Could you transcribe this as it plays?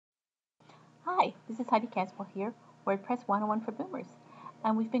Hi, this is Heidi Caswell here, WordPress 101 for Boomers.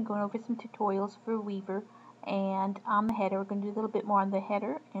 And we've been going over some tutorials for Weaver, and on the header, we're going to do a little bit more on the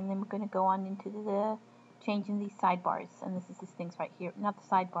header, and then we're going to go on into the changing these sidebars. And this is these things right here, not the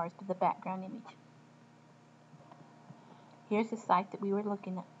sidebars, but the background image. Here's the site that we were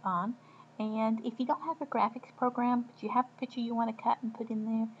looking on. And if you don't have a graphics program, but you have a picture you want to cut and put in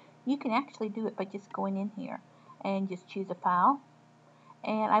there, you can actually do it by just going in here and just choose a file.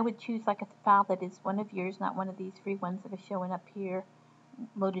 And I would choose like a file that is one of yours, not one of these free ones that are showing up here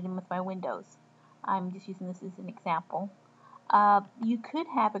loaded in with my windows. I'm just using this as an example. You could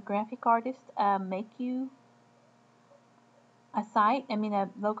have a graphic artist make you a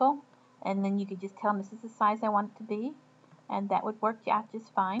logo, and then you could just tell them this is the size I want it to be, and that would work out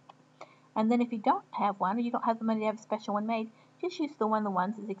just fine. And then if you don't have one, or you don't have the money to have a special one made, just use the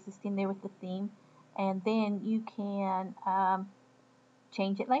ones that's existing there with the theme, and then you can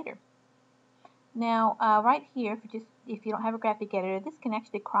change it later. Now, right here, if you don't have a graphic editor, this can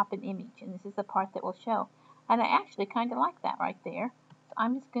actually crop an image, and this is the part that will show. And I actually kind of like that right there. So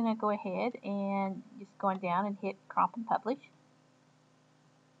I'm just going to go ahead and just go on down and hit crop and publish.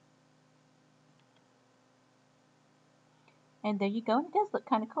 And there you go. And it does look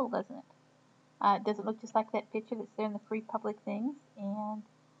kind of cool, doesn't it? Does it look just like that picture that's there in the free public things? And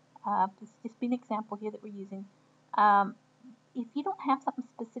this is just be an example here that we're using. If you don't have something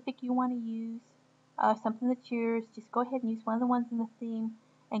specific you want to use, something that's yours, just go ahead and use one of the ones in the theme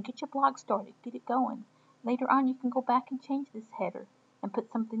and get your blog started, get it going. Later on, you can go back and change this header and put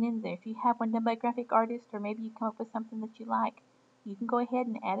something in there. If you have one done by a graphic artist, or maybe you come up with something that you like, you can go ahead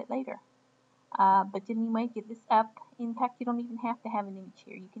and add it later. But anyway, get this up. In fact, you don't even have to have an image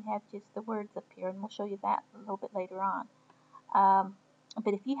here. You can have just the words up here, and we'll show you that a little bit later on.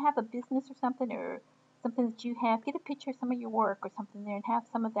 But if you have a business or something that you have, get a picture of some of your work or something there and have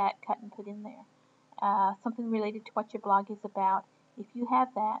some of that cut and put in there. Something related to what your blog is about. If you have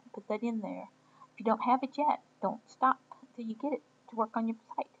that, put that in there. If you don't have it yet, don't stop until you get it to work on your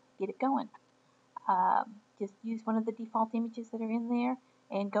site. Get it going. Just use one of the default images that are in there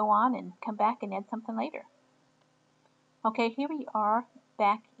and go on and come back and add something later. Okay, here we are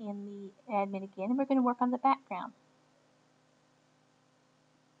back in the admin again, and we're going to work on the background.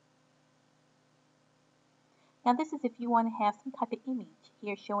 Now this is if you want to have some type of image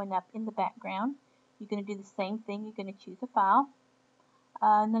here showing up in the background. You're going to do the same thing. You're going to choose a file.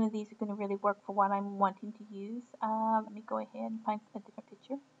 None of these are going to really work for what I'm wanting to use. Let me go ahead and find a different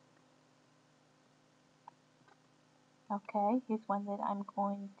picture. Okay, here's one that I'm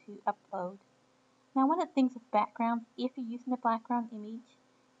going to upload. Now one of the things with backgrounds, if you're using a background image,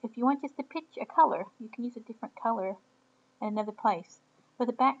 if you want just a color, you can use a different color in another place. For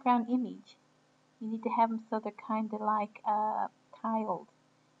the background image, you need to have them so they're kind of like tiled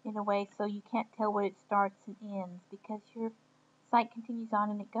in a way so you can't tell where it starts and ends because your site continues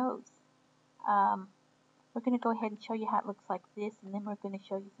on and it goes. We're going to go ahead and show you how it looks like this, and then we're going to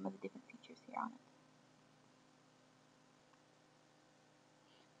show you some of the different features here on it.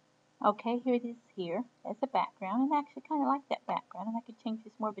 Okay, here it is here as a background, and I actually kind of like that background, and I could change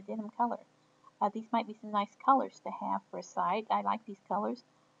this more of a denim color. These might be some nice colors to have for a site. I like these colors.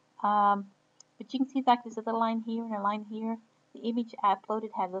 But you can see like there's a little line here and a line here. The image I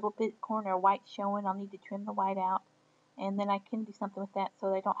uploaded had a little bit corner of white showing. I'll need to trim the white out. And then I can do something with that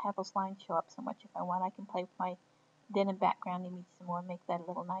so I don't have those lines show up so much. If I want, I can play with my denim background image some more and make that a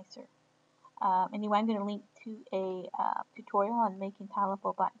little nicer. Anyway, I'm going to link to a tutorial on making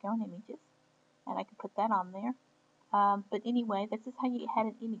tileable background images. And I can put that on there. But anyway, this is how you add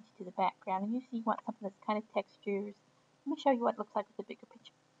an image to the background. And usually you want something that's kind of textures. Let me show you what it looks like with a bigger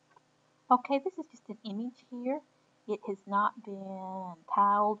picture. Okay, this is just an image here. It has not been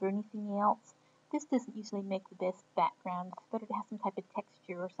tiled or anything else. This doesn't usually make the best background. It's better to have some type of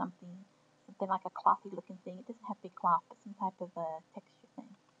texture or something like a clothy looking thing. It doesn't have to be cloth, but some type of a texture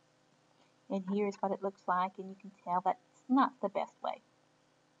thing. And here is what it looks like, and you can tell that's not the best way.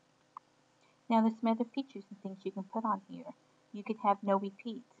 Now there's some other features and things you can put on here. You can have no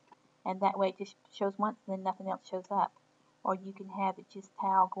repeats, and that way it just shows once and then nothing else shows up. Or you can have it just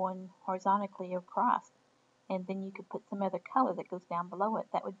tile going horizontally across, and then you could put some other color that goes down below it.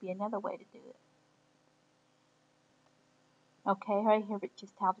 That would be another way to do it. Okay, right here it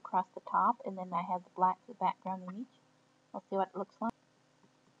just tiled across the top, and then I have the black for the background image. I'll see what it looks like.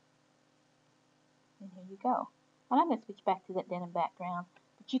 And here you go. And I'm going to switch back to that denim background.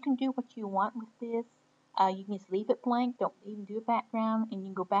 But you can do what you want with this. You can just leave it blank, don't even do a background, and you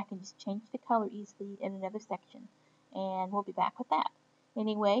can go back and just change the color easily in another section. And we'll be back with that.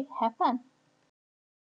 Anyway, have fun.